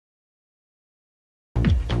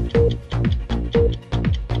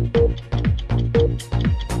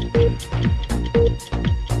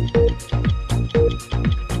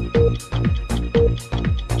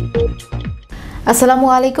আসসালামু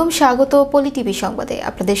আলাইকুম, স্বাগত পলি টিভি সংবাদে।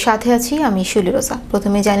 আপনাদের সাথে আছি আমি শুলি রোজা।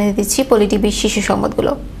 প্রথমে জানিয়ে দিচ্ছি পলি টিভির শিশু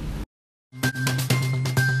সংবাদগুলো।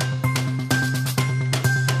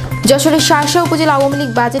 যশোরের শার্শা উপজেলা আওয়ামী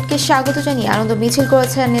লীগ বাজেটকে স্বাগত জানিয়ে আনন্দ মিছিল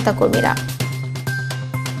করেছেন নেতাকর্মীরা।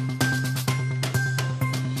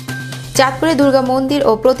 চাঁদপুরে দুর্গা মন্দির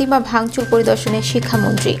ও প্রতিমা ভাঙচুর পরিদর্শনে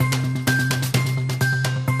শিক্ষামন্ত্রী।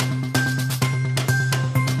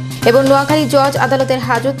 এবং নোয়াখালী জজ আদালতের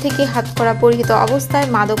হাজত থেকে হাতকড়া পরিহিত অবস্থায়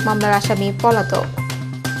মাদক মামলার আসামি পলাতক।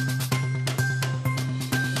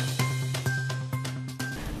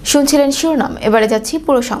 শুনছিলেন শিরোনাম, এবারে যাচ্ছি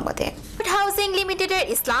পুরো সংবাদে। হাউজিং লিমিটেডের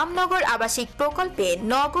ইসলামনগর আবাসিক প্রকল্পে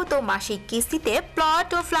নগদ ও মাসিক কিস্তিতে প্লট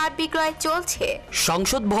ও ফ্ল্যাট বিক্রয় চলছে।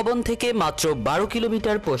 সংসদ ভবন থেকে মাত্র 12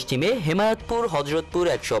 কিলোমিটার পশ্চিমে হেমায়তপুর হযরতপুর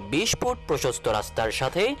 120 ফুট প্রশস্ত রাস্তার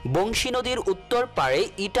সাথে বংশী নদীর উত্তর পাড়ে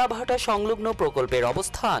ইটাভাটা সংলগ্ন প্রকল্পের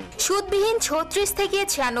অবস্থান। সুদবিহীন 36 থেকে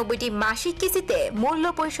 96টি মাসিক কিস্তিতে মূল্য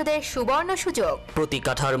পরিশোধের সুবর্ণ সুযোগ। প্রতি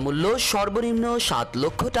কাঠার মূল্য সর্বনিম্ন 7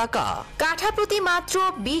 লক্ষ টাকা। কাঠা প্রতি মাত্র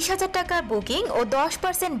 20,000 টাকার বুকিং ও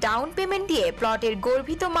 10% ডাউন পেমেন্ট দিয়ে প্লটের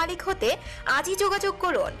গর্বিত মালিক হতে আজই যোগাযোগ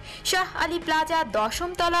করুন। শাহ আলী প্লাজা, 10ম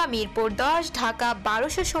তলা, মিরপুর 10, ঢাকা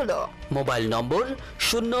 1216। মোবাইল নম্বর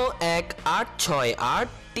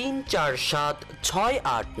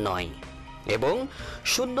 01848347 এবং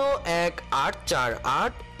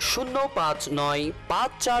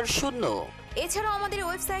 0184805954 এছাড়াও আমাদের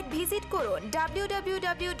ওয়েবসাইট ভিজিট করুন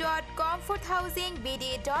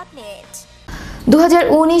www.comforthousingbd.net।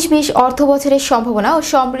 2019-20 অর্থ বছরের সম্ভাবনা ও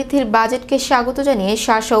সমৃদ্ধির বাজেটকে স্বাগত জানিয়ে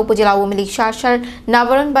শার্শা উপজেলা আওয়ামী লীগ শার্শার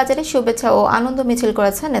নাবারণ বাজারে শুভেচ্ছা ও আনন্দ মিছিল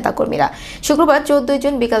করেছেন নেতাকর্মীরা। শুক্রবার 14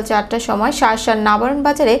 জুন বিকাল 4টার সময় শার্শার নাবারণ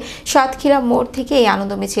বাজারে সাতক্ষীরা মোড় থেকে এই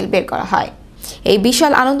আনন্দ মিছিল বের করা হয়। এই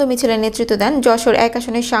বিশাল আনন্দ মিছিলের নেতৃত্ব দেন যশোর 1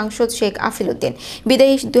 আসনের সাংসদ শেখ আফিল উদ্দিন।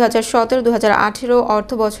 বিদায়ী 2017-2018 অর্থ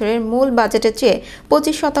বছরের মূল বাজেটের চেয়ে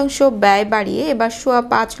 25% ব্যয় বাড়িয়ে এবার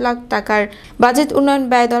 5 লাখ টাকার বাজেট উন্নয়ন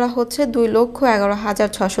ব্যয় ধরা হচ্ছে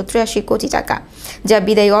 2,11,683 কোটি টাকা, যা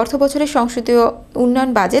বিদায়ী অর্থ বছরের সংসদীয়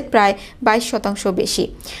উন্নয়ন বাজেট প্রায় 22% বেশি।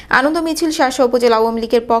 আনন্দ মিছিল শার্শা উপজেলা আওয়ামী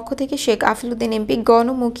লীগের পক্ষ থেকে শেখ আফিল উদ্দিন এমপি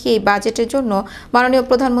গণমুখী এই বাজেটের জন্য মাননীয়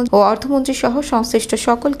প্রধানমন্ত্রী ও অর্থমন্ত্রী সহ সংশ্লিষ্ট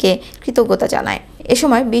সকলকে কৃতজ্ঞতা জানায়। এ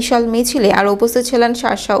সময় বিশাল মিছিলে আরও উপস্থিত ছিলেন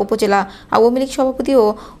শার্শা উপজেলা আওয়ামী লীগ সভাপতি ও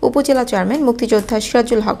উপজেলা চেয়ারম্যান মুক্তিযোদ্ধা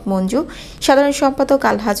সিরাজুল হক মঞ্জু, সাধারণ সম্পাদক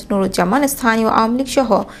আলহাজ নুরুজ্জামান, স্থানীয় আওয়ামী লীগ সহ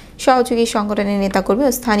সহযোগী সংগঠনের নেতাকর্মী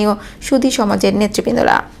ও স্থানীয় সুধী সমাজের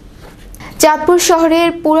নেতৃবৃন্দরা। চাঁদপুর শহরের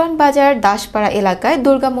পুরান বাজার দাসপাড়া এলাকায়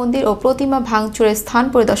দুর্গা মন্দির ও প্রতিমা ভাঙচুরের স্থান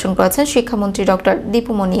পরিদর্শন করেছেন শিক্ষামন্ত্রী ডক্টর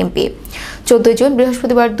দীপুমণি এমপি। 14 জুন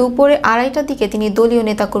বৃহস্পতিবার দুপুরে 2:30টার দিকে তিনি দলীয়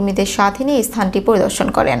নেতাকর্মীদের সাথে নিয়ে স্থানটি পরিদর্শন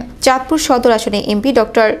করেন। চাঁদপুর সদর আসনে এমপি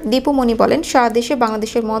ডক্টর দীপুমণি বলেন, সারা দেশে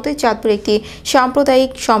বাংলাদেশের মতোই চাঁদপুর একটি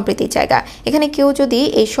সাম্প্রদায়িক সম্প্রীতির জায়গা। এখানে কেউ যদি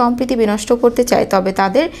এই সম্প্রীতি বিনষ্ট করতে চায় তবে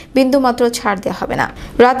তাদের বিন্দুমাত্র ছাড় দেওয়া হবে না।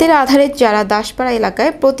 রাতের আধারে যারা দাসপাড়া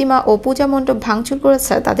এলাকায় প্রতিমা ও পূজা মণ্ডপ ভাঙচুর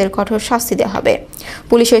করেছে তাদের কঠোর শাস্তি দেওয়া হবে।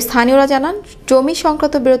 পুলিশ ও স্থানীয়রা জানান, জমি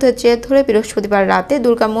সংক্রান্ত বিরোধের জের ধরে বৃহস্পতিবার রাতে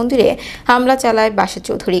দুর্গা মন্দিরে হামলা চালায় বাসা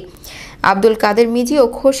চৌধুরী, আব্দুল কাদের মিজি ও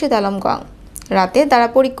খোরশেদ আলম গং। রাতে তারা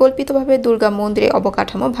পরিকল্পিতভাবে দুর্গা মন্দিরে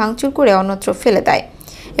অবকাঠামো ভাঙচুর করে অন্যত্র ফেলে দেয়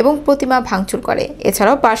এবং প্রতিমা ভাঙচুর করে।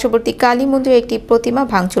 এছাড়াও পার্শ্ববর্তী কালী মন্দিরে একটি প্রতিমা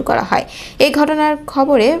ভাঙচুর করা হয়। এই ঘটনার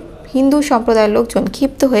খবরে হিন্দু সম্প্রদায়ের লোকজন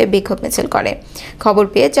ক্ষিপ্ত হয়ে বিক্ষোভ মিছিল করে। খবর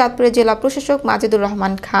পেয়ে চাঁদপুরের জেলা প্রশাসক মাজেদুর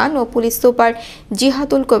রহমান খান ও পুলিশ সুপার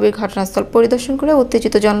জিহাদুল কবির ঘটনাস্থল পরিদর্শন করে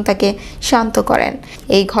উত্তেজিত জনতাকে শান্ত করেন।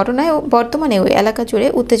 এই ঘটনায় বর্তমানে ওই এলাকা জুড়ে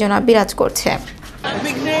উত্তেজনা বিরাজ করছে।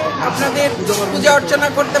 বিঘ্নে আপনাদের পূজা অর্চনা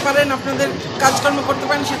করতে পারেন, আপনাদের কাজকর্ম করতে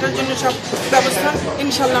পারেন, সেটার জন্য সব ব্যবস্থা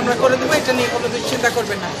ইনশাল্লাহ আমরা করে দেবো। এটা নিয়ে কোনো দুশ্চিন্তা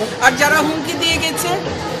করবেন না। আর যারা হুমকি দিয়ে গেছে,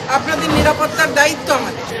 আপনাদের নিরাপত্তার দায়িত্ব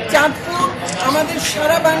আমাদের। চাঁদপুর আমাদের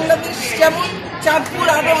সারা বাংলাদেশ যেমন, চাঁদপুর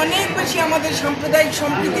আরো অনেক বেশি আমাদের সাম্প্রদায়িক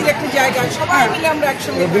সম্প্রীতির একটা জায়গা। সবাই মিলে আমরা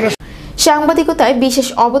একসঙ্গে। সাংবাদিকতায় বিশেষ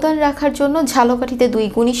অবদান রাখার জন্য ঝালকাঠিতে 2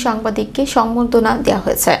 গুণী সাংবাদিককে সম্মাননা দেওয়া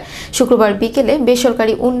হয়েছে। শুক্রবার বিকেলে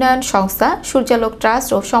বেসরকারি উন্নয়ন সংস্থা সূর্যালোক ট্রাস্ট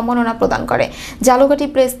ও সম্মাননা প্রদান করে। ঝালকাঠি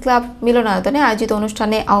প্রেস ক্লাব মিলনায়তনে আয়োজিত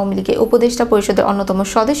অনুষ্ঠানে আওয়ামী লীগের উপদেষ্টা পরিষদের অন্যতম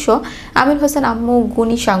সদস্য আমির হোসেন আম্মু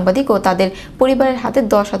গুণী সাংবাদিক ও তাদের পরিবারের হাতে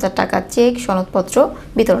 10,000 টাকার চেক সনদপত্র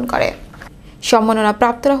বিতরণ করে। সম্মাননা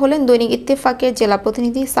প্রাপ্তরা হলেন দৈনিক ইত্তেফাকের জেলা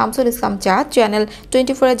প্রতিনিধি শামসুল ইসলাম চাঁদ, চ্যানেল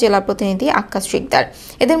 24-এর জেলা প্রতিনিধি আক্কাস শিকদার।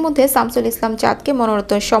 এদের মধ্যে শামসুল ইসলাম চাঁদকে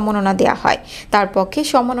মরণোত্তর সম্মাননা দেওয়া হয়। তার পক্ষে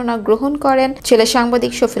সম্মাননা গ্রহণ করেন ছেলে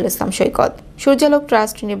সাংবাদিক শফিউল ইসলাম সৈকত। সূর্যালোক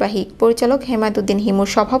ট্রাস্ট নির্বাহী পরিচালক হেমায়তুদ্দিন হিমুর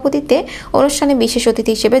সভাপতিত্বে অনুষ্ঠানে বিশেষ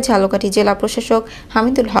অতিথি হিসেবে ঝালকাঠি জেলা প্রশাসক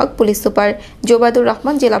হামিদুল হক, পুলিশ সুপার জোবায়দুর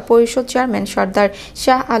রহমান, জেলা পরিষদ চেয়ারম্যান সর্দার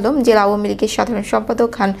শাহ আলম, জেলা আওয়ামী লীগের সাধারণ সম্পাদক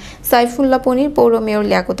খান সাইফুল্লাহ পনির, পৌর মেয়র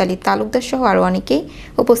লিয়াকত আলী তালুকদার সহ আরও অনেকেই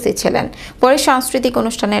উপস্থিত ছিলেন। পরে সাংস্কৃতিক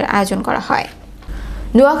অনুষ্ঠানের আয়োজন করা হয়।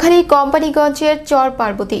 নোয়াখালী কোম্পানিগঞ্জের চর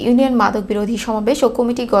পার্বতী ইউনিয়ন মাদক বিরোধী সমাবেশ ও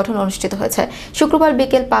কমিটি গঠন অনুষ্ঠিত হয়েছে। শুক্রবার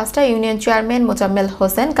বিকেল 5টায় ইউনিয়ন চেয়ারম্যান মোজাম্মেল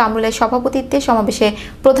হোসেন কামরুলের সভাপতিত্বে সমাবেশে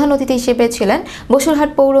প্রধান অতিথি হিসেবে ছিলেন বসুরহাট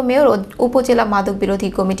পৌর মেয়র ও উপজেলা মাদক বিরোধী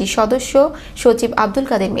কমিটির সদস্য সচিব আব্দুল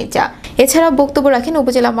কাদের মির্জা। এছাড়াও বক্তব্য রাখেন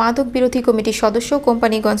উপজেলা মাদক বিরোধী কমিটির সদস্য,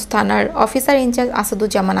 কোম্পানিগঞ্জ থানার অফিসার ইনচার্জ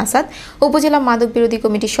আসাদুজ্জামান আসাদ, উপজেলা মাদক বিরোধী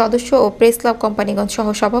কমিটির সদস্য ও প্রেস ক্লাব কোম্পানিগঞ্জ সহ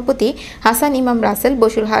সভাপতি হাসান ইমাম রাসেল,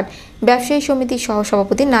 বসুরহাট ব্যবসায়ী সমিতির সহ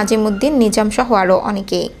সভাপতি নাজিম উদ্দিন নিজাম সহ আরও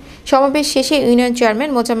অনেকেই। সমাবেশ শেষে ইউনিয়ন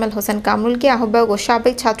চেয়ারম্যান মোজাম্মেল হোসেন কামরুলকে আহ্বায়ক ও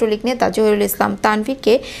সাবেক ছাত্রলীগ নেতা জহিরুল ইসলাম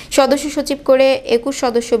তানভীরকে সদস্য সচিব করে 21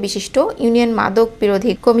 সদস্য বিশিষ্ট ইউনিয়ন মাদক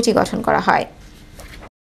বিরোধী কমিটি গঠন করা হয়।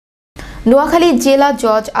 নোয়াখালী জেলা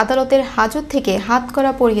জজ আদালতের হাজত থেকে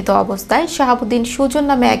হাতকড়া পরিহিত অবস্থায় শাহাবুদ্দিন সুজন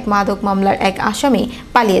নামে এক মাদক মামলার এক আসামি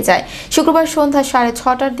পালিয়ে যায়। শুক্রবার সন্ধ্যা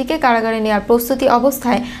 6:30টার দিকে কারাগারে নেওয়ার প্রস্তুতি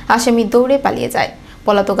অবস্থায় আসামি দৌড়ে পালিয়ে যায়।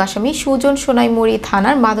 পলাতক আসামি সুজন সোনাইমুড়ি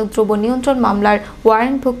থানার মাদকদ্রব্য নিয়ন্ত্রণ মামলার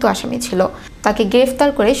ওয়ারেন্টভুক্ত আসামি ছিল। তাকে গ্রেফতার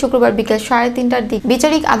করে শুক্রবার বিকেল 3:30টার দিকে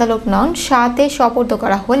বিচারিক আদালত নং 7-এ সোপর্দ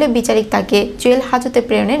করা হলে বিচারিক তাকে জেল হাজতে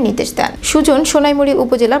প্রেরণের নির্দেশ দেন। সুজন সোনাইমুড়ি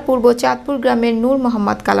উপজেলার পূর্ব চাঁদপুর গ্রামের নূর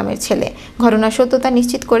মোহাম্মদ কালামের ছেলে। ঘটনার সত্যতা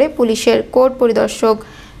নিশ্চিত করে পুলিশের কোর্ট পরিদর্শক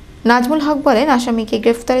নাজমুল হক বলেন, আসামিকে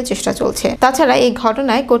গ্রেফতারের চেষ্টা চলছে। তাছাড়া এই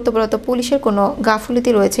ঘটনায় কর্তব্যরত পুলিশের কোনো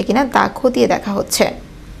গাফিলতি রয়েছে কিনা তা খতিয়ে দেখা হচ্ছে।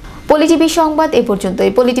 পলি টিভি সংবাদ এ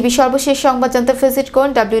পর্যন্তই। পলি টিভি সর্বশেষ সংবাদ জানতে ভিজিট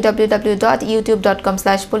করুন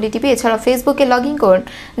www.youtube.com/politv। এছাড়া ফেসবুকে লগ ইন করুন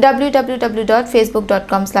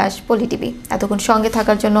www.facebook.com/politv। এতক্ষণ সঙ্গে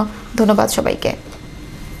থাকার জন্য ধন্যবাদ সবাইকে।